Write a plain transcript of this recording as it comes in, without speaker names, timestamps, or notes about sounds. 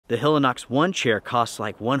The Hillinox One chair costs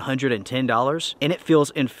like $110, and it feels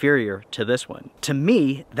inferior to this one. To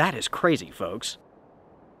me, that is crazy, folks.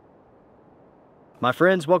 My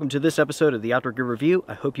friends, welcome to this episode of the Outdoor Gear Review.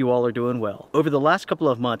 I hope you all are doing well. Over the last couple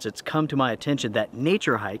of months, it's come to my attention that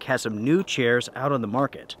NatureHike has some new chairs out on the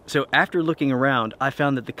market. So after looking around, I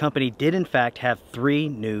found that the company did in fact have 3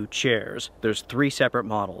 new chairs. There's 3 separate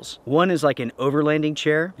models. One is like an overlanding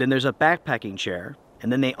chair, then there's a backpacking chair,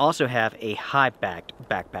 and then they also have a high-backed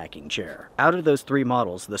backpacking chair. Out of those 3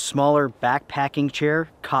 models, the smaller backpacking chair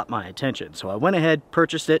caught my attention. So I went ahead,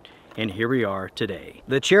 purchased it, and here we are today.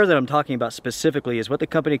 The chair that I'm talking about specifically is what the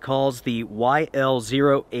company calls the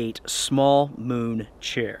YL08 Small Moon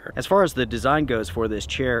Chair. As far as the design goes for this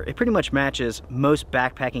chair, it pretty much matches most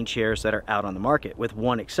backpacking chairs that are out on the market, with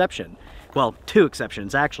one exception. Well, 2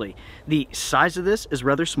 exceptions actually. The size of this is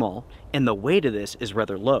rather small, and the weight of this is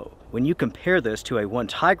rather low. When you compare this to a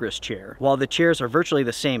TOGR chair, while the chairs are virtually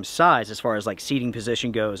the same size as far as like seating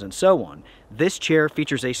position goes and so on, this chair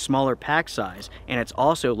features a smaller pack size, and it's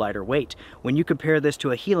also lighter weight. When you compare this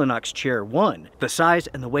to a Hillinox Chair 1, the size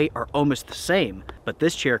and the weight are almost the same, but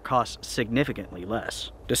this chair costs significantly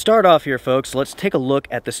less. To start off here, folks, let's take a look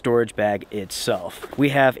at the storage bag itself. We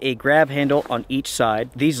have a grab handle on each side.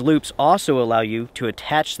 These loops also allow you to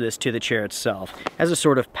attach this to the chair itself as a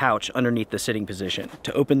sort of pouch underneath the sitting position.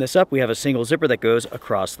 To open this up, we have a single zipper that goes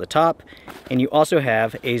across the top, and you also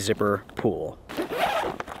have a zipper pull.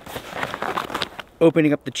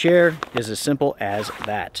 Opening up the chair is as simple as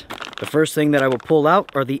that. The first thing that I will pull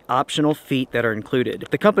out are the optional feet that are included.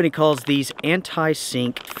 The company calls these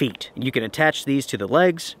anti-sink feet. You can attach these to the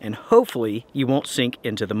legs, and hopefully you won't sink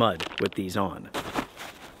into the mud with these on.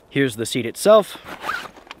 Here's the seat itself,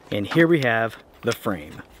 and here we have the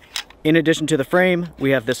frame. In addition to the frame, we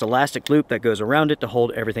have this elastic loop that goes around it to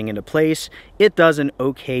hold everything into place. It does an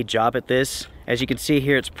okay job at this. As you can see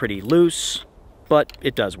here, it's pretty loose, but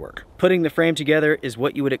it does work. Putting the frame together is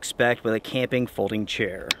what you would expect with a camping folding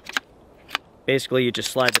chair. Basically, you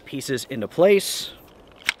just slide the pieces into place.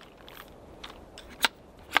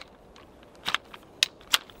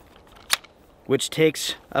 Which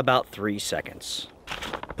takes about 3 seconds.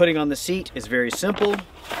 Putting on the seat is very simple.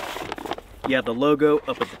 You have the logo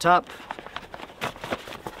up at the top.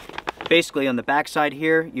 Basically, on the back side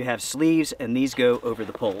here, you have sleeves, and these go over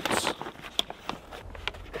the poles.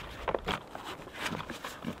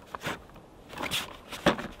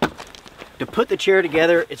 To put the chair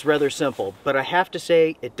together, it's rather simple, but I have to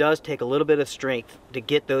say it does take a little bit of strength to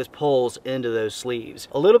get those poles into those sleeves.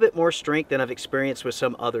 A little bit more strength than I've experienced with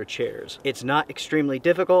some other chairs. It's not extremely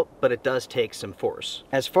difficult, but it does take some force.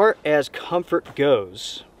 As far as comfort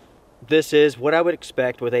goes, this is what I would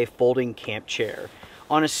expect with a folding camp chair.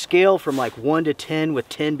 On a scale from like 1 to 10, with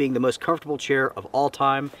 10 being the most comfortable chair of all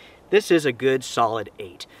time, this is a good solid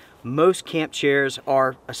 8. Most camp chairs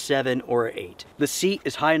are a 7 or an 8. The seat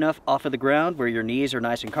is high enough off of the ground where your knees are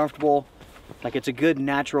nice and comfortable. Like, it's a good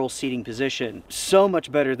natural seating position. So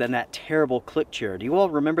much better than that terrible click chair. Do you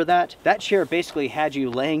all remember that? That chair basically had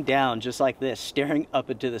you laying down just like this, staring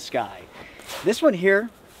up into the sky. This one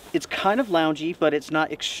here, it's kind of loungy, but it's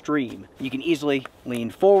not extreme. You can easily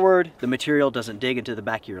lean forward. The material doesn't dig into the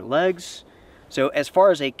back of your legs. So as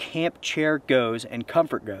far as a camp chair goes and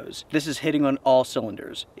comfort goes, this is hitting on all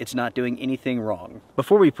cylinders. It's not doing anything wrong.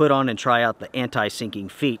 Before we put on and try out the anti-sinking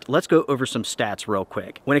feet, let's go over some stats real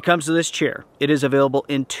quick. When it comes to this chair, it is available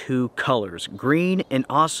in 2 colors, green and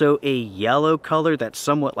also a yellow color that's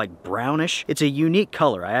somewhat like brownish. It's a unique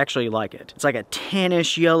color. I actually like it. It's like a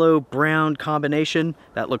tannish yellow brown combination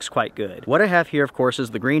that looks quite good. What I have here, of course,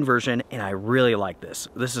 is the green version, and I really like this.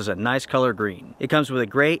 This is a nice color green. It comes with a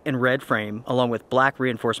gray and red frame along with black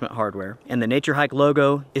reinforcement hardware, and the NatureHike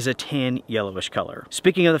logo is a tan yellowish color.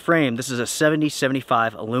 Speaking of the frame, this is a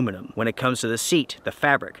 70-75 aluminum. When it comes to the seat, the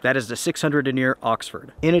fabric, that is the 600 denier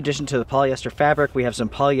Oxford. In addition to the polyester fabric, we have some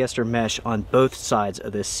polyester mesh on both sides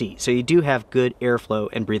of this seat, so you do have good airflow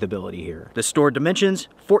and breathability here. The stored dimensions,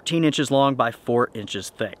 14 inches long by 4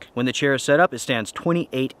 inches thick. When the chair is set up, it stands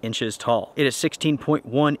 28 inches tall. It is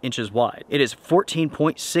 16.1 inches wide. It is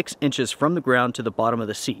 14.6 inches from the ground to the bottom of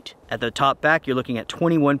the seat. At the top back, you're looking at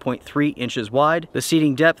 21.3 inches wide. The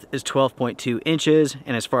seating depth is 12.2 inches,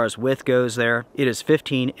 and as far as width goes there, it is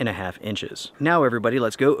 15.5 inches. Now everybody,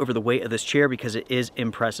 let's go over the weight of this chair because it is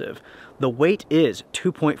impressive. The weight is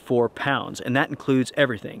 2.4 pounds, and that includes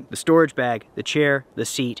everything. The storage bag, the chair, the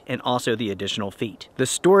seat, and also the additional feet. The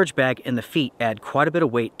storage bag and the feet add quite a bit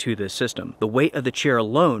of weight to this system. The weight of the chair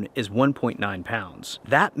alone is 1.9 pounds.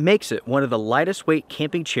 That makes it one of the lightest weight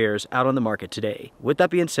camping chairs out on the market today. With that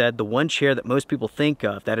being said, the one chair that most people think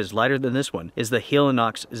of that is lighter than this one is the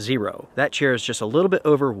Helinox Zero. That chair is just a little bit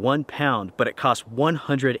over 1 pound, but it costs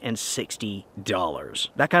 $160.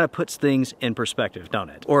 That kind of puts things in perspective,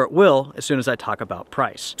 don't it? Or it will as soon as I talk about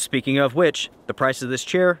price. Speaking of which, the price of this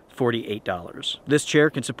chair, $48. This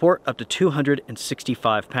chair can support up to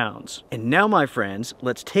 265 pounds. And now, my friends,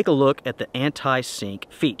 let's take a look at the anti-sink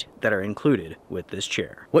feet that are included with this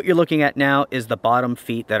chair. What you're looking at now is the bottom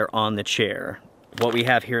feet that are on the chair. What we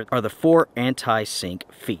have here are the 4 anti-sink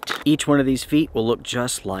feet. Each one of these feet will look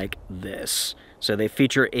just like this. So they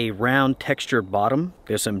feature a round textured bottom.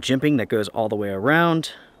 There's some jimping that goes all the way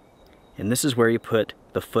around. And this is where you put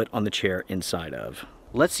the foot on the chair inside of.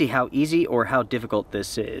 Let's see how easy or how difficult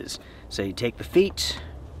this is. So you take the feet,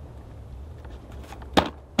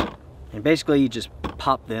 and basically you just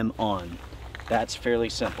pop them on. That's fairly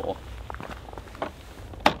simple.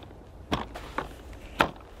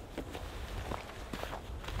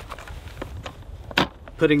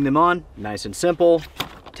 Putting them on, nice and simple.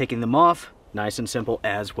 Taking them off, nice and simple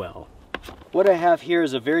as well. What I have here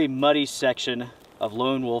is a very muddy section of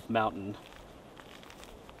Lone Wolf Mountain.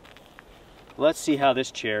 Let's see how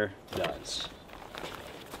this chair does.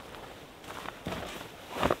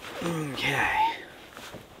 Okay.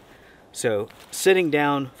 So, sitting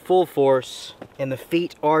down full force, and the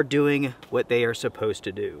feet are doing what they are supposed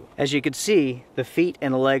to do. As you can see, the feet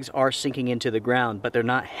and the legs are sinking into the ground, but they're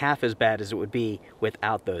not half as bad as it would be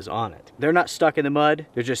without those on it. They're not stuck in the mud,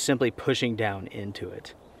 they're just simply pushing down into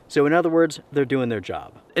it. So in other words, they're doing their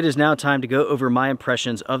job. It is now time to go over my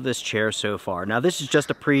impressions of this chair so far. Now this is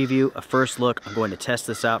just a preview, a first look. I'm going to test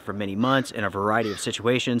this out for many months in a variety of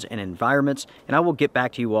situations and environments, and I will get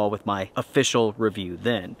back to you all with my official review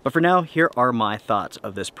then. But for now, here are my thoughts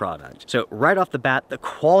of this product. So right off the bat, the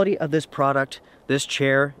quality of this product, this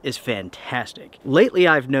chair is fantastic. Lately,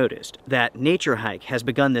 I've noticed that NatureHike has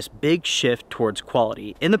begun this big shift towards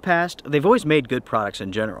quality. In the past, they've always made good products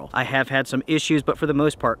in general. I have had some issues, but for the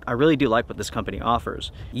most part, I really do like what this company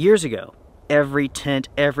offers. Years ago, every tent,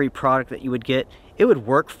 every product that you would get, it would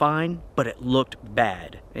work fine, but it looked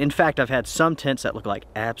bad. In fact, I've had some tents that look like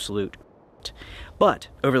absolute shit. But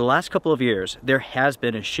over the last couple of years, there has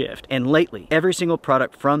been a shift. And lately, every single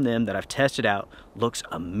product from them that I've tested out looks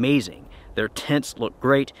amazing. Their tents look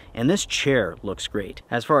great, and this chair looks great.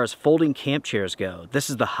 As far as folding camp chairs go, this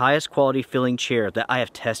is the highest quality filling chair that I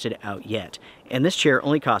have tested out yet. And this chair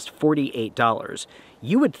only cost $48.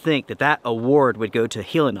 You would think that that award would go to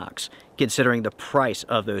Helinox, considering the price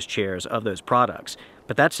of those chairs, of those products.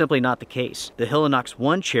 But that's simply not the case. The Helinox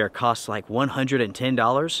One chair costs like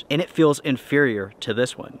 $110, and it feels inferior to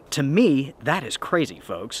this one. To me, that is crazy,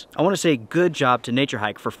 folks. I want to say good job to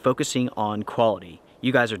NatureHike for focusing on quality.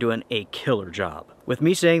 You guys are doing a killer job. With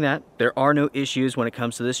me saying that, there are no issues when it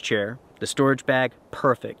comes to this chair. The storage bag,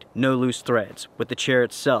 perfect, no loose threads. With the chair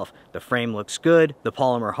itself, the frame looks good, the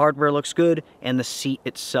polymer hardware looks good, and the seat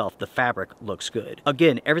itself, the fabric, looks good.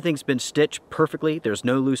 Again, everything's been stitched perfectly, there's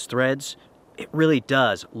no loose threads. It really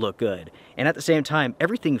does look good. And at the same time,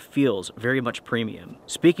 everything feels very much premium.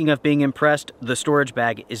 Speaking of being impressed, the storage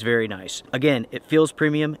bag is very nice. Again, it feels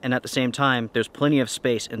premium, and at the same time, there's plenty of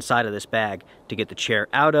space inside of this bag to get the chair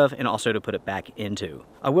out of and also to put it back into.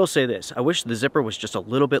 I will say this, I wish the zipper was just a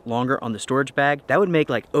little bit longer on the storage bag. That would make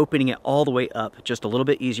like opening it all the way up just a little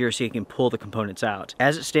bit easier so you can pull the components out.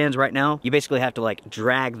 As it stands right now, you basically have to like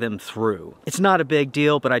drag them through. It's not a big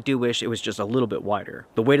deal, but I do wish it was just a little bit wider.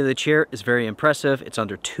 The weight of the chair is very impressive. It's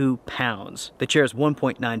under 2 pounds. The chair is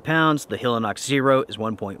 1.9 pounds. The Helinox Zero is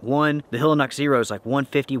 1.1. The Helinox Zero is like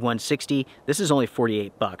 150, 160. This is only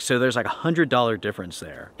 48 bucks. So there's like $100 difference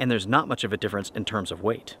there. And there's not much of a difference in terms of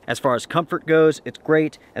weight. As far as comfort goes, it's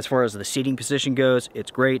great. As far as the seating position goes,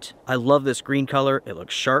 it's great. I love this green color. It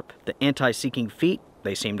looks sharp. The anti-sinking feet,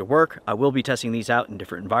 they seem to work. I will be testing these out in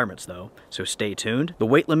different environments though, so stay tuned. The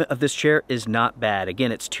weight limit of this chair is not bad.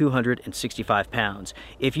 Again, it's 265 pounds.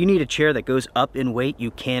 If you need a chair that goes up in weight, you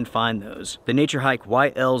can find those. The NatureHike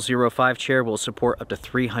YL05 chair will support up to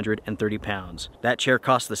 330 pounds. That chair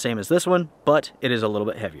costs the same as this one, but it is a little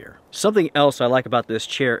bit heavier. Something else I like about this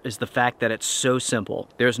chair is the fact that it's so simple.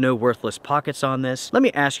 There's no worthless pockets on this. Let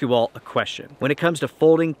me ask you all a question. When it comes to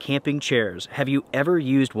folding camping chairs, have you ever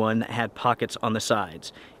used one that had pockets on the side?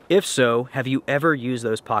 If so, have you ever used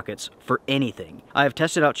those pockets for anything? I have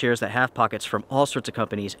tested out chairs that have pockets from all sorts of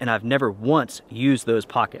companies, and I've never once used those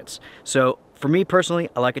pockets. So for me personally,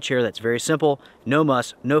 I like a chair that's very simple, no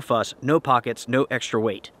muss, no fuss, no pockets, no extra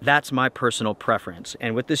weight. That's my personal preference.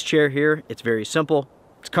 And with this chair here, it's very simple,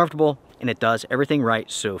 it's comfortable, and it does everything right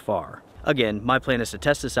so far. Again, my plan is to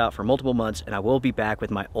test this out for multiple months, and I will be back with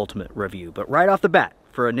my ultimate review. But right off the bat,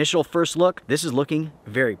 for initial first look, this is looking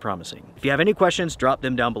very promising. If you have any questions, drop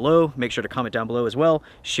them down below. Make sure to comment down below as well.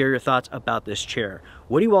 Share your thoughts about this chair.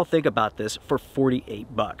 What do you all think about this for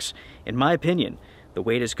 48 bucks? In my opinion, the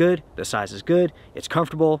weight is good, the size is good, it's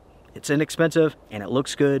comfortable, it's inexpensive, and it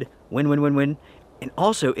looks good. Win, win, win, win. And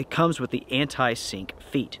also, it comes with the anti-sink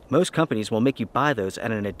feet. Most companies will make you buy those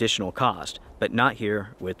at an additional cost, but not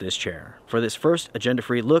here with this chair. For this first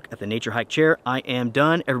agenda-free look at the NatureHike chair, I am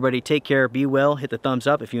done. Everybody take care, be well, hit the thumbs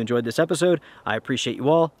up if you enjoyed this episode. I appreciate you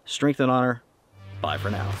all. Strength and honor. Bye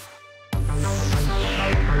for now.